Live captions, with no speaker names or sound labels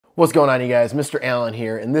What's going on, you guys? Mr. Allen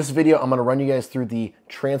here. In this video, I'm going to run you guys through the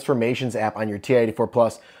Transformations app on your TI-84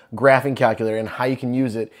 Plus graphing calculator and how you can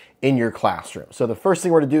use it in your classroom. So the first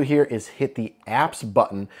thing we're going to do here is hit the Apps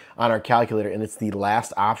button on our calculator, and it's the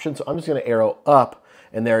last option. So I'm just going to arrow up,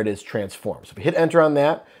 and there it is, Transform. So if you hit Enter on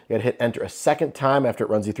that, you got to hit Enter a second time after it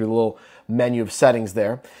runs you through the little menu of settings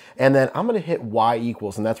there. And then I'm going to hit Y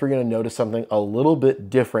equals, and that's where you're going to notice something a little bit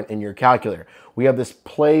different in your calculator. We have this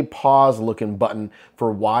play pause looking button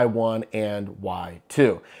for Y1 and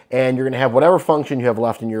Y2. And you're going to have whatever function you have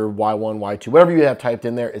left in your Y1, Y2, whatever you have typed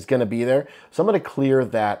in there is going to be there. So I'm going to clear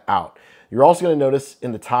that out. You're also going to notice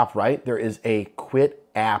in the top right, there is a Quit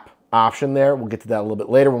App option there. We'll get to that a little bit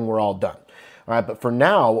later when we're all done. All right, but for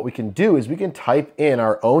now, what we can do is we can type in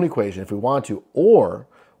our own equation if we want to, or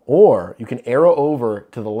you can arrow over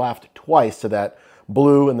to the left twice to that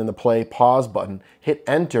blue and then the play pause button, hit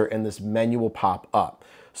enter, and this menu will pop up.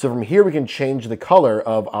 So from here, we can change the color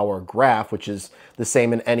of our graph, which is the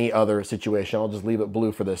same in any other situation. I'll just leave it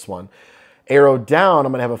blue for this one. Arrow down,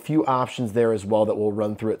 I'm going to have a few options there as well that we'll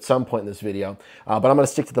run through at some point in this video, but I'm going to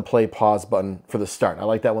stick to the play pause button for the start. I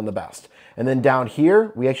like that one the best. And then down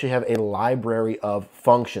here, we actually have a library of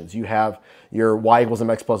functions. You have your y equals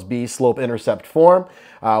mx plus b slope-intercept form.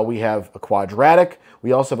 We have a quadratic.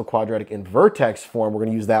 We also have a quadratic in vertex form. We're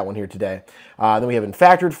going to use that one here today. Then we have in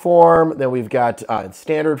factored form. Then we've got in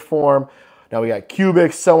standard form. Now we got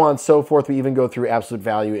cubic, so on and so forth. We even go through absolute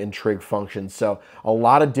value and trig functions. So a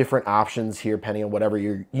lot of different options here, depending on whatever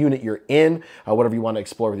your unit you're in, whatever you want to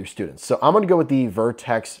explore with your students. So I'm going to go with the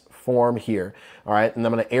vertex form here. All right, and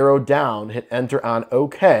I'm going to arrow down, hit enter on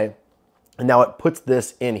OK, and now it puts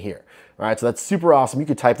this in here. All right, so that's super awesome. You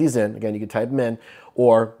could type these in. Again, you could type them in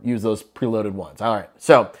or use those preloaded ones. All right,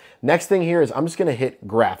 so next thing here is I'm just going to hit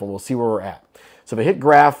graph, and we'll see where we're at. So if I hit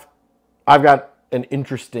graph, I've got an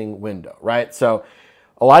interesting window, right? So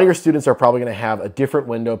a lot of your students are probably going to have a different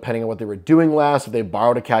window depending on what they were doing last, if they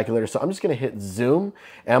borrowed a calculator. So I'm just going to hit zoom,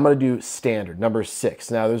 and I'm going to do standard, number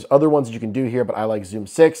 6. Now there's other ones that you can do here, but I like zoom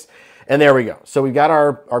 6. And there we go. So we've got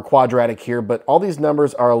our quadratic here, but all these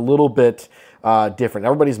numbers are a little bit different.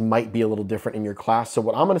 Everybody's might be a little different in your class. So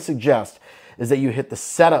what I'm going to suggest is that you hit the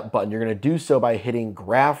setup button. You're going to do so by hitting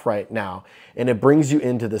graph right now, and it brings you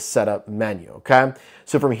into the setup menu, okay?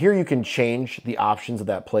 So from here, you can change the options of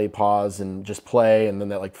that play, pause, and just play, and then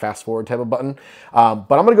that like fast forward type of button.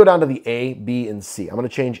 But I'm going to go down to the A, B, and C. I'm going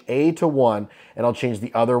to change A to 1, and I'll change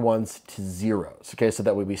the other ones to zeros, okay? So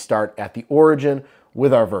that way we start at the origin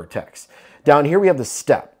with our vertex. Down here, we have the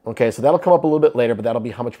step, okay? So that'll come up a little bit later, but that'll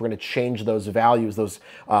be how much we're going to change those values,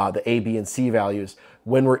 the A, B, and C values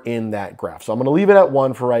when we're in that graph. So I'm going to leave it at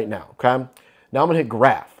 1 for right now, okay? Now I'm going to hit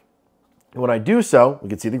graph. And when I do so, we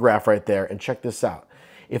can see the graph right there, and check this out.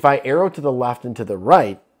 If I arrow to the left and to the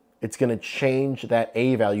right, it's going to change that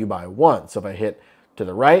A value by 1. So if I hit to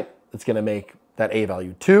the right, it's going to make that A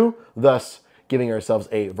value 2, thus giving ourselves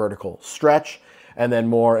a vertical stretch, and then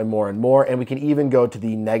more and more and more. And we can even go to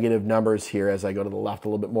the negative numbers here as I go to the left a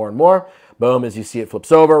little bit more and more. Boom, as you see it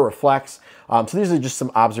flips over, reflects. So these are just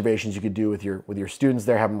some observations you could do with your students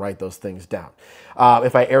there, have them write those things down.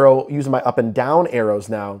 If I arrow, using my up and down arrows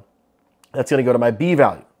now, that's gonna go to my B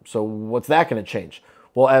value. So what's that gonna change?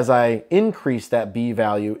 Well, as I increase that B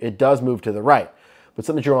value, it does move to the right. But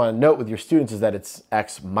something that you want to note with your students is that it's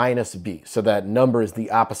x minus b. So that number is the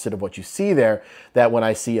opposite of what you see there, that when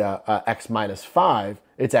I see a x minus 5,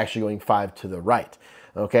 it's actually going 5 to the right.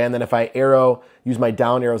 Okay, and then if I arrow, use my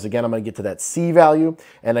down arrows again, I'm going to get to that c value.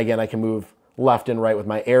 And again, I can move left and right with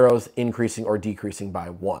my arrows, increasing or decreasing by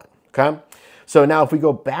 1. Okay, so now if we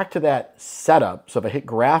go back to that setup, so if I hit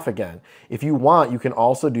graph again, if you want, you can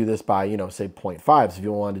also do this by, say 0.5, so if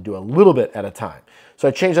you want to do a little bit at a time. So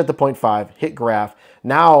I changed that to 0.5, hit graph.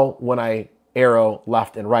 Now when I arrow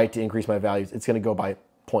left and right to increase my values, it's going to go by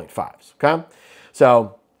 0.5s, okay?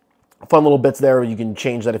 So fun little bits there. You can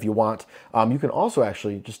change that if you want. You can also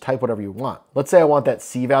actually just type whatever you want. Let's say I want that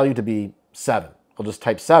C value to be 7. I'll just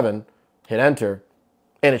type 7, hit enter,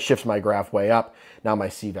 and it shifts my graph way up. Now my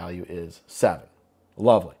C value is 7.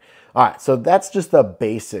 Lovely. All right, so that's just the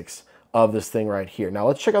basics of this thing right here. Now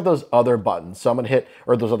let's check out those other buttons. So I'm gonna hit,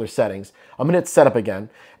 or those other settings. I'm gonna hit setup again,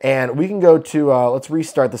 and we can go to, let's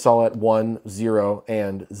restart this all at 1, 0,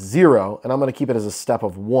 and 0, and I'm gonna keep it as a step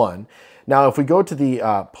of 1. Now if we go to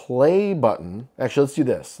the play button, actually let's do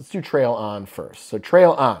this. Let's do trail on first. So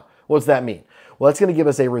trail on, what does that mean? Well, that's going to give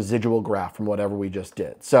us a residual graph from whatever we just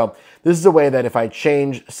did. So this is a way that if I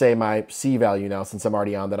change, say, my C value now, since I'm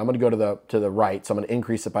already on that, I'm going to go to the right. So I'm going to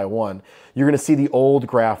increase it by 1. You're going to see the old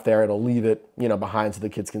graph there. It'll leave it, behind so the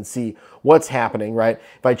kids can see what's happening, right?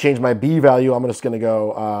 If I change my B value, I'm just going to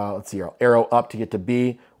go, let's see here, I'll arrow up to get to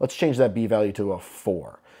B. Let's change that B value to a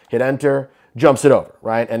 4. Hit enter. Jumps it over,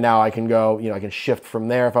 right? And now I can go, I can shift from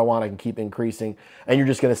there if I want. I can keep increasing, and you're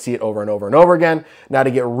just going to see it over and over and over again. Now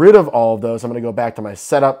to get rid of all of those, I'm going to go back to my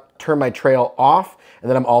setup, turn my trail off, and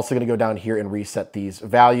then I'm also going to go down here and reset these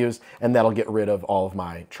values, and that'll get rid of all of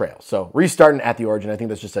my trails. So restarting at the origin, I think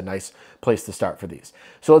that's just a nice place to start for these.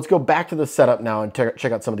 So let's go back to the setup now and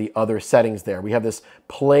check out some of the other settings there. We have this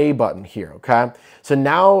play button here, okay? So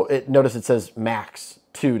now notice it says max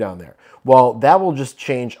 2 down there. Well, that will just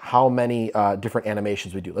change how many different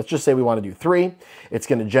animations we do. Let's just say we want to do 3. It's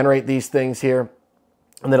going to generate these things here,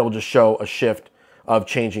 and then it will just show a shift of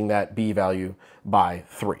changing that B value by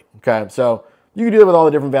 3. Okay, so you can do that with all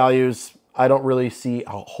the different values. I don't really see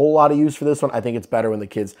a whole lot of use for this one. I think it's better when the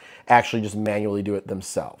kids actually just manually do it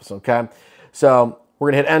themselves. Okay, so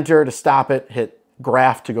we're going to hit enter to stop it, hit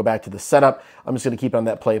graph to go back to the setup. I'm just going to keep it on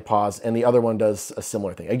that play pause, and the other one does a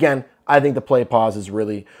similar thing. Again, I think the play pause is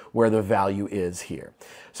really where the value is here.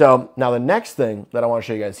 So now the next thing that I want to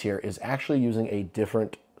show you guys here is actually using a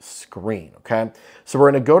different screen, okay? So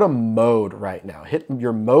we're going to go to mode right now. Hit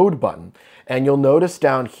your mode button, and you'll notice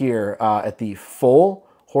down here at the full,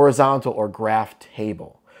 horizontal, or graph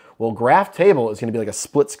table. Well, graph table is going to be like a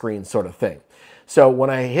split screen sort of thing. So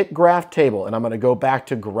when I hit graph table, and I'm going to go back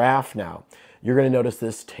to graph now, you're going to notice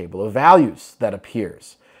this table of values that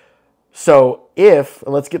appears. So and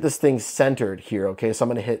let's get this thing centered here, okay? So I'm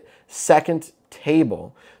going to hit second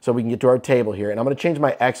table so we can get to our table here. And I'm going to change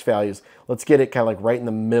my X values. Let's get it kind of like right in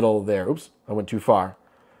the middle there. Oops, I went too far.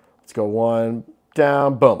 Let's go 1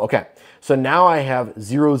 down, boom. Okay, so now I have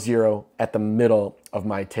 0, 0 at the middle of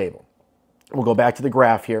my table. We'll go back to the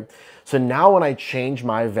graph here. So now when I change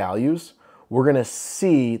my values, we're going to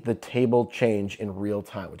see the table change in real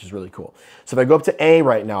time, which is really cool. So if I go up to A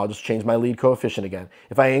right now, I'll just change my lead coefficient again.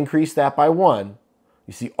 If I increase that by 1,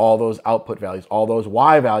 you see all those output values, all those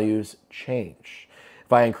Y values change.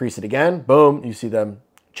 If I increase it again, boom, you see them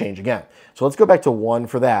change again. So let's go back to 1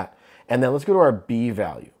 for that. And then let's go to our B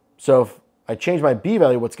value. So if I change my B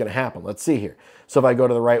value, what's going to happen? Let's see here. So if I go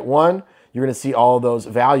to the right one, you're going to see all of those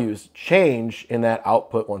values change in that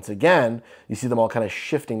output once again. You see them all kind of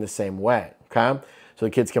shifting the same way, okay? So the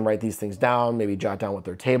kids can write these things down, maybe jot down what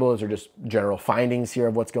their table is or just general findings here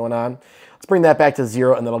of what's going on. Let's bring that back to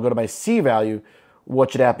 0, and then I'll go to my C value.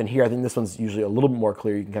 What should happen here? I think this one's usually a little bit more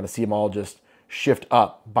clear. You can kind of see them all just shift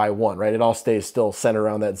up by 1, right? It all stays still centered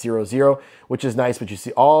around that 0, 0, which is nice, but you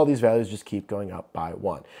see all these values just keep going up by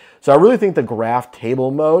 1. So I really think the graph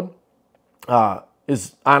table mode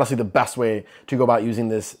is honestly the best way to go about using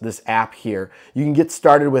this app here. You can get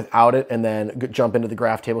started without it and then jump into the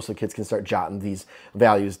graph table so the kids can start jotting these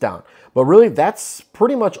values down. But really, that's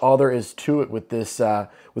pretty much all there is to it with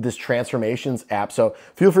this transformations app. So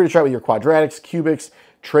feel free to try it with your quadratics, cubics,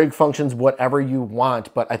 trig functions, whatever you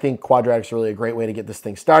want. But I think quadratics are really a great way to get this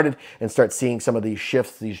thing started and start seeing some of these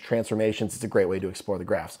shifts, these transformations. It's a great way to explore the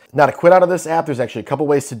graphs. Now, to quit out of this app, there's actually a couple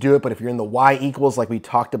ways to do it. But if you're in the Y equals like we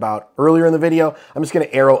talked about earlier in the video, I'm just going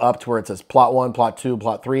to arrow up to where it says plot 1, plot 2,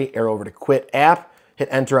 plot 3, arrow over to quit app, hit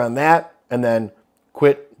enter on that, and then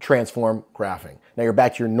quit transform graphing. Now you're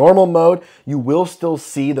back to your normal mode. You will still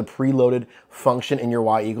see the preloaded function in your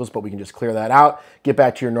Y equals, but we can just clear that out, get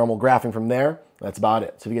back to your normal graphing from there. That's about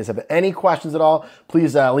it. So if you guys have any questions at all,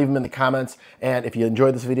 please leave them in the comments. And if you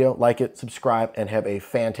enjoyed this video, like it, subscribe, and have a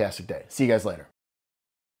fantastic day. See you guys later.